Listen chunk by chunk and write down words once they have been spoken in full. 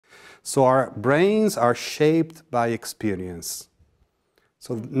So our brains are shaped by experience.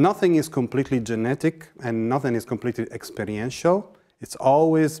 So nothing is completely genetic and nothing is completely experiential. It's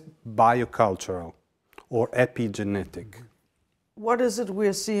always biocultural or epigenetic. What is it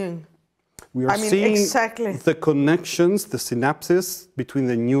we're seeing? We are seeing exactly the connections, the synapses between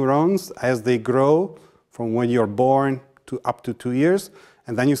the neurons as they grow from when you're born to up to 2 years.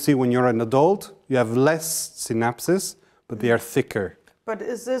 And then you see when you're an adult, you have less synapses, but they are thicker. But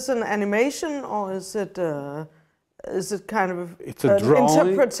is this an animation or is it kind of it's a drawing.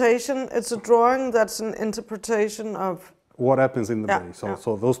 Interpretation? It's a drawing that's an interpretation of what happens in the brain.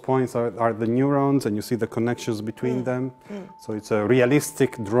 So those points are the neurons, and you see the connections between them. So it's a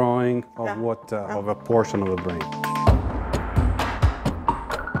realistic drawing of of a portion of the brain.